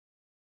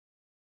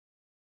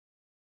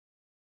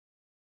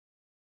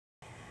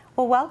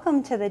Well,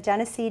 welcome to the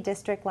Genesee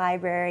District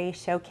Library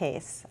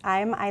Showcase.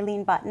 I'm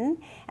Eileen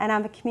Button, and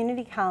I'm a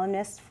community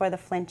columnist for the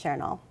Flint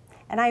Journal.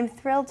 And I'm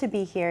thrilled to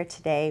be here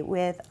today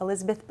with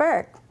Elizabeth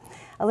Berg.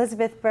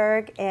 Elizabeth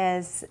Berg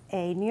is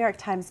a New York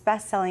Times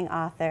best-selling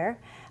author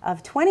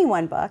of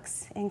 21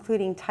 books,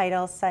 including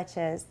titles such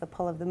as The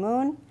Pull of the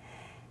Moon,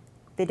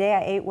 The Day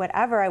I Ate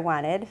Whatever I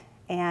Wanted,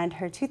 and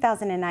her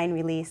 2009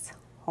 release,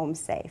 Home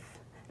Safe.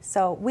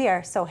 So we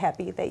are so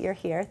happy that you're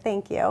here.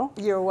 Thank you.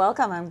 You're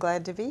welcome. I'm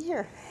glad to be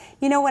here.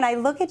 You know, when I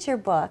look at your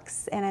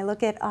books and I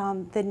look at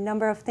the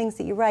number of things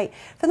that you write,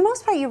 for the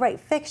most part you write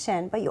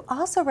fiction, but you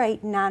also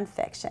write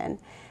nonfiction.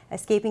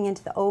 Escaping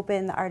into the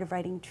Open, The Art of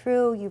Writing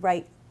True, you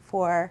write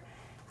for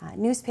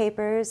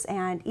newspapers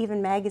and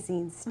even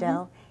magazines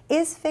still.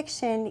 Is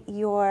fiction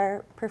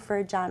your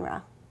preferred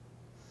genre?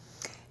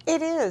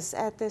 It is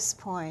at this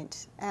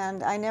point,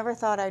 and I never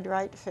thought I'd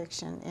write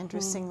fiction,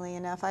 interestingly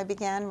enough. I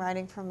began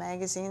writing for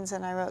magazines,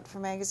 and I wrote for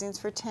magazines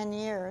for 10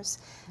 years.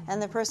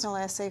 And the personal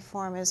essay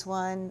form is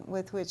one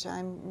with which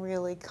I'm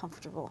really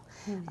comfortable.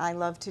 I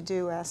love to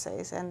do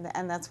essays, and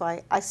that's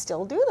why I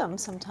still do them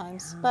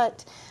sometimes.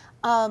 But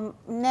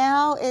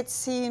now it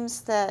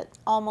seems that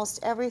almost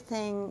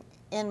everything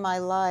in my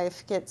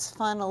life gets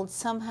funneled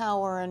somehow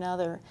or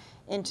another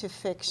into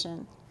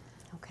fiction.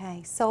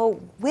 Okay,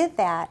 so with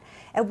that,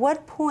 at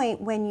what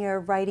point when you're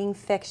writing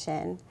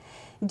fiction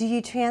do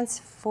you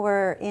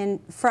transfer in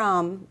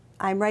from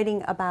I'm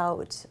writing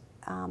about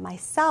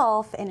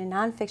myself in a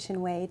nonfiction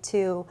way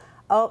to,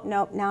 oh,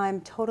 no, now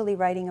I'm totally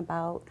writing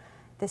about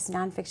this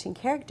nonfiction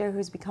character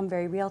who's become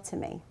very real to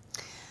me?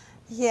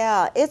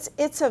 Yeah,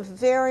 it's a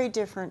very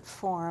different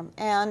form,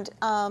 and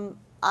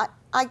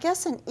I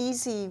guess an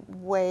easy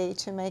way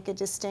to make a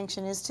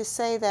distinction is to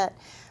say that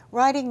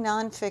writing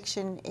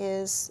nonfiction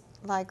is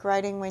like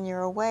writing when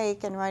you're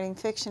awake, and writing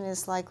fiction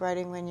is like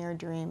writing when you're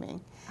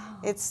dreaming.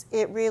 Oh.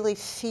 It really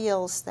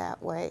feels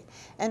that way.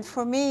 And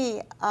for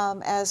me,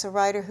 as a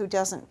writer who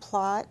doesn't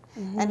plot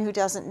and who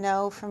doesn't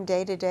know from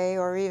day to day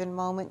or even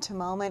moment to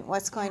moment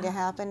what's going to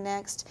happen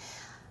next,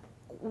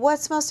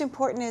 what's most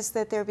important is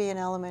that there be an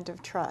element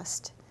of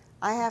trust.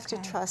 I have to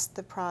trust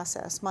the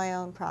process, my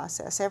own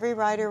process. Every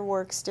writer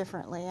works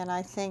differently, and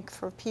I think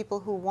for people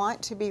who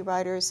want to be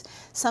writers,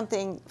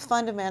 something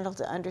fundamental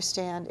to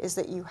understand is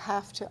that you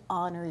have to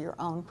honor your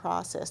own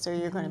process, or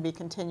you're going to be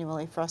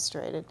continually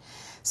frustrated.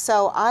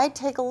 So I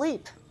take a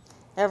leap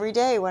every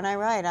day when I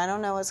write. I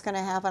don't know what's going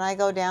to happen. I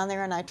go down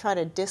there and I try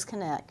to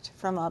disconnect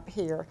from up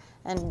here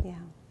and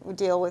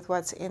deal with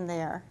what's in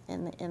there,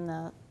 in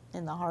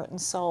the heart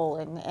and soul.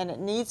 And it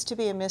needs to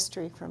be a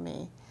mystery for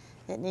me.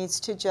 It needs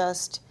to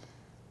just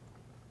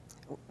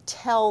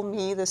tell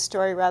me the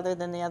story rather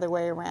than the other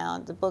way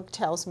around. The book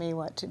tells me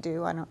what to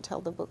do. I don't tell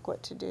the book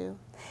what to do.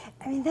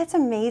 I mean, that's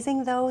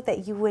amazing, though,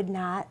 that you would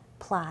not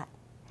plot.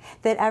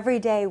 That every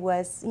day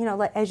was, you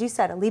know, as you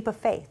said, a leap of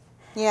faith.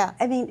 Yeah.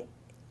 I mean,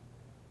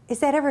 is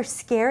that ever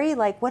scary?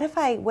 Like, what if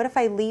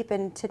I leap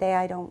and today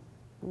I don't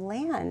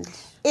land?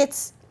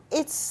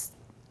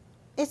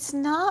 It's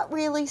not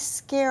really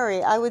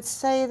scary. I would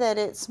say that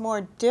it's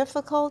more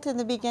difficult in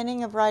the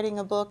beginning of writing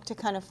a book to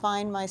kind of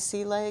find my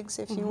sea legs,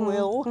 if you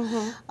will.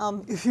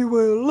 If you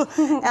will.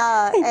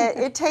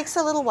 It takes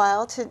a little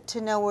while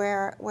to know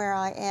where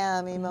I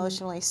am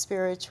emotionally,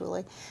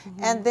 spiritually.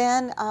 And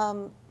then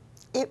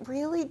it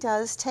really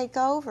does take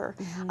over.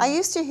 I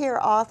used to hear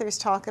authors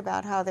talk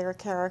about how their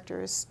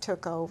characters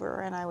took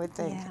over, and I would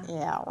think,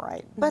 yeah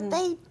right. But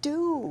they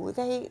do.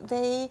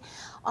 They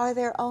are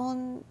their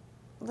own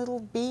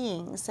little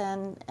beings,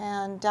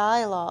 and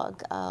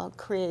dialogue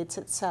creates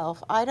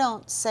itself. I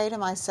don't say to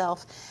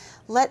myself,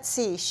 let's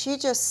see, she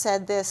just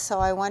said this, so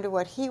I wonder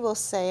what he will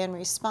say in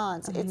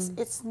response.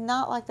 It's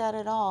not like that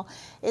at all.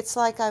 It's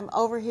like I'm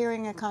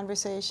overhearing a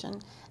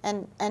conversation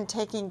and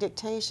taking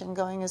dictation,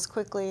 going as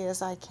quickly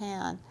as I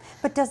can.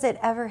 But does it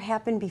ever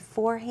happen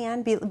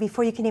beforehand,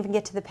 before you can even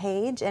get to the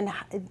page, and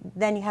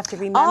then you have to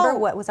remember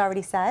what was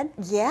already said?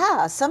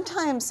 Yeah,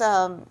 sometimes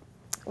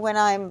when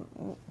I'm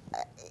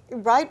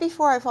right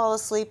before I fall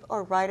asleep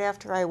or right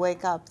after I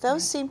wake up,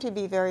 those seem to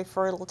be very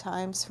fertile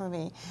times for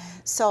me.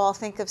 So I'll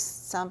think of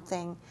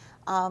something.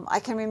 I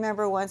can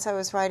remember once I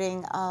was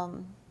writing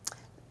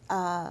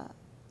The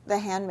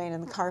Handmaid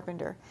and the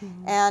Carpenter,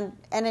 and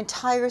an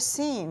entire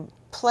scene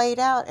played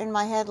out in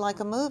my head like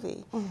a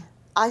movie.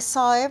 I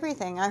saw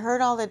everything. I heard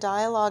all the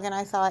dialogue, and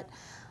I thought,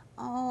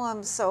 oh,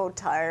 I'm so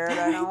tired.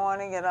 I don't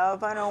want to get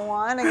up. I don't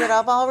want to get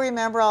up. I'll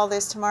remember all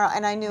this tomorrow.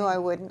 And I knew I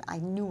wouldn't. I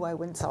knew I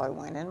wouldn't. So I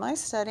went in my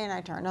study and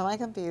I turned on my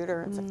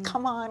computer and said,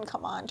 come on,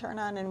 turn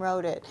on, and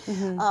wrote it.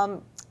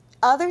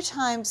 Other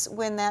times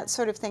when that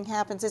sort of thing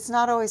happens, it's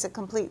not always a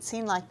complete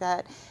scene like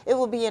that. It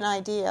will be an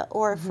idea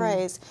or a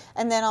phrase,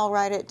 and then I'll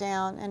write it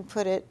down and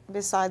put it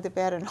beside the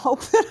bed and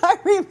hope that I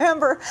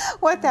remember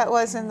what that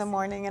was in the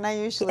morning, and I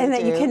usually do. And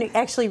then you can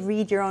actually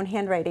read your own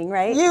handwriting,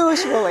 right?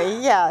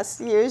 Usually, yes,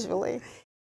 usually.